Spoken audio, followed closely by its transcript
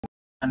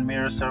and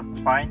mirrors are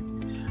fine,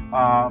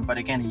 but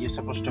again, you're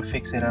supposed to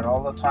fix it at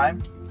all the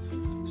time.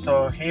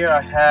 So here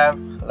I have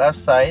left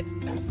side.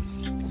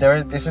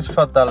 This is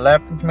for the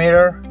left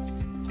mirror,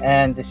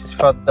 and this is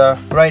for the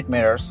right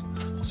mirrors.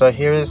 So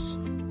here is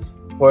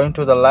going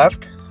to the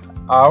left,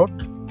 out.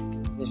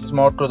 This is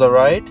more to the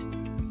right.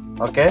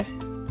 Okay,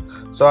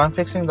 so I'm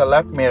fixing the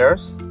left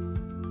mirrors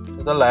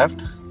to the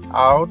left,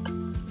 out,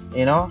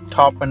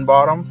 top and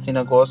bottom,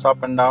 goes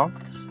up and down.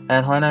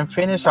 And when I'm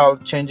finished, I'll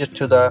change it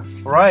to the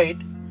right,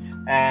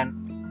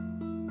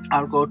 and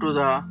I'll go to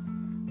the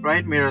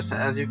right mirrors.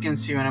 As you can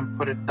see, when I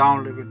put it down,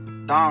 a little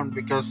bit down,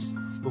 because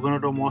we're going to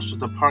do most of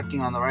the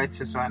parking on the right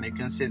side, and you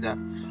can see the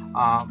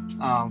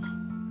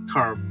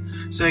curve.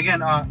 So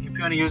again, if you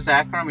want to use the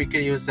Acronym, you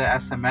can use the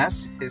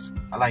SMS. It's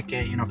like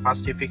a,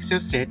 first you fix your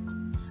seat,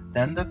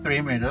 then the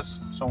 3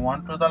 mirrors. So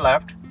one to the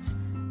left,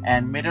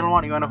 and middle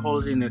one you want to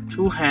hold in your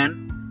 2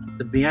 hand.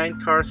 The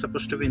behind car is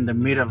supposed to be in the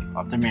middle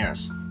of the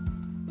mirrors.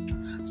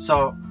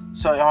 So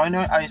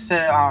I say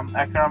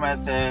Acronym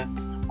as a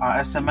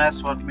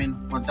SMS.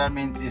 What that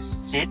means is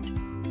seat,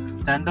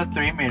 then the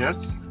 3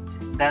 mirrors,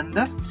 then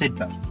the seat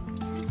belt.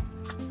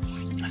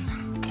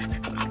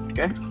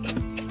 Okay.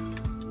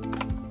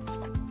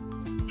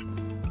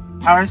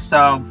 Alright,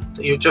 so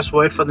you just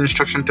wait for the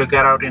instruction to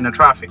get out in the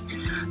traffic.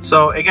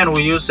 So again,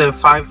 we use a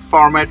 5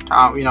 format.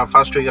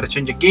 First we gotta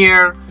change a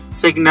gear,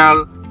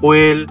 signal,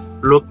 wheel,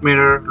 look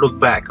mirror, look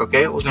back.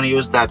 Okay, we're gonna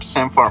use that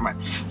same format.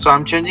 So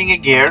I'm changing a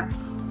gear,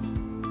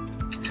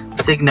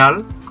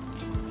 signal,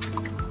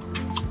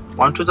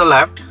 one to the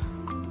left,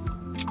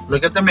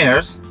 look at the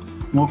mirrors,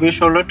 move your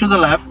shoulder to the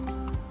left,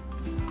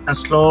 and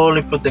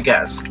slowly put the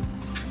gas.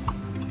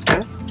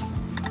 Okay.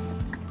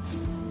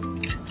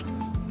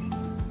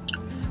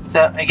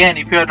 So again,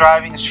 if you are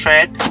driving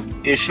straight,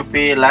 you should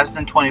be less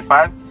than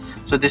 25.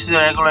 So this is a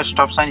regular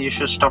stop sign. You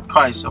should stop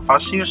twice. So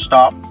first you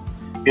stop,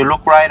 you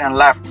look right and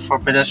left for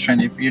pedestrian.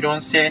 If you don't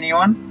see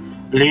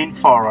anyone, lean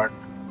forward.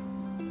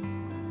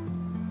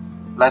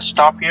 Let's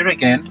stop here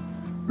again,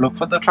 look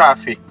for the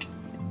traffic.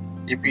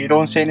 If you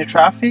don't see any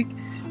traffic,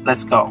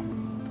 let's go.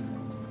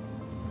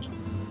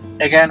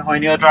 Again,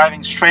 when you're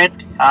driving straight,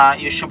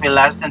 you should be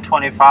less than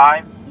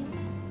 25.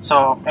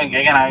 So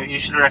again, I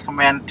usually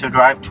recommend to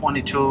drive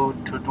 22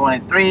 to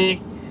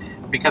 23,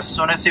 because as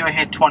soon as you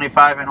hit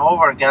 25 and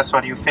over, guess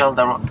what, you fail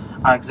the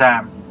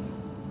exam.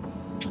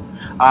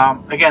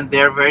 Again,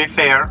 they're very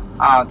fair.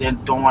 They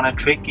don't want to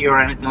trick you or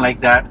anything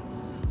like that.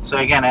 So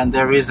again, and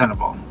they're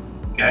reasonable.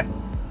 Okay.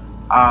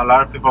 A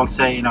lot of people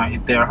say,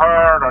 if they're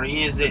hard or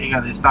easy,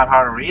 it's not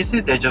hard or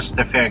easy. They're just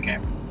the fair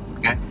game.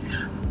 Okay.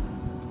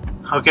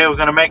 Okay, we're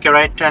gonna make a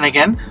right turn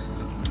again.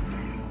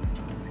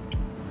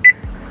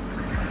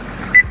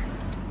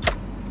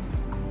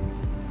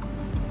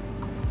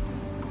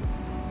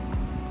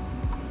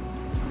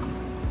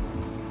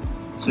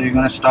 So you're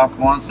gonna stop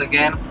once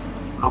again,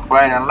 look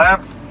right and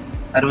left.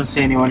 I don't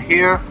see anyone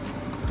here.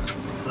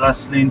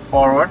 Let's lean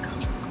forward.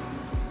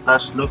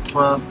 Let's look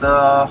for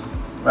the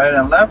right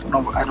and left.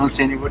 No, I don't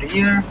see anybody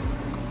here.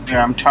 Here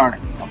I'm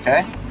turning.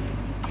 Okay.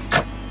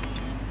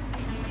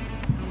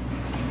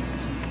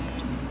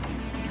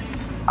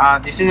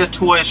 This is a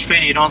two-way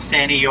street. You don't see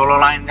any yellow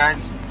line,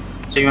 guys.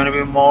 So you want to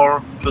be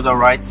more to the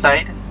right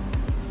side,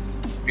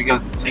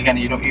 because again,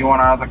 you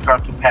want another car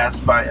to pass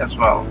by as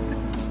well.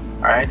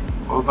 All right.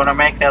 We're gonna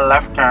make a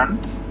left turn.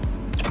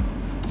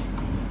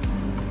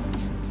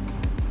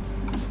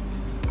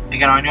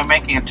 Again, when you're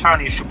making a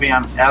turn, you should be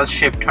an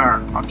L-shaped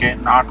turn, okay,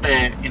 not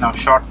a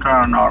short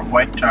turn or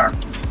wide turn.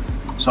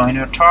 So when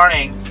you're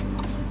turning,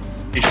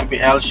 it should be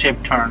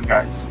L-shaped turn,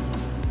 guys.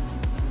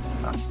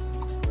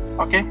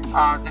 Okay,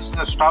 this is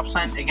a stop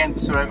sign. Again,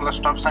 this is a regular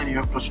stop sign. You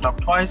have to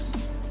stop twice.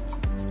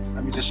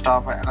 Let me just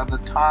stop at another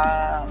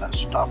time. Let's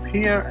stop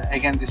here.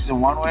 Again, this is a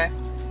one-way,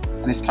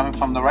 and it's coming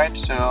from the right,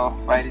 so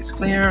right is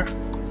clear.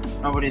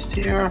 Nobody's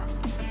here.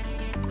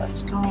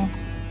 Let's go.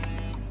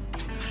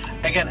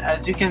 Again,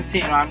 as you can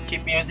see, I'm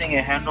keep using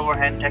a hand over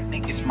hand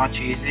technique. It's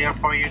much easier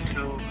for you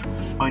to,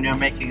 when you're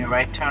making a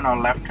right turn or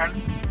left turn,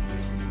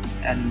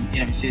 and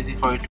it's easy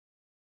for you to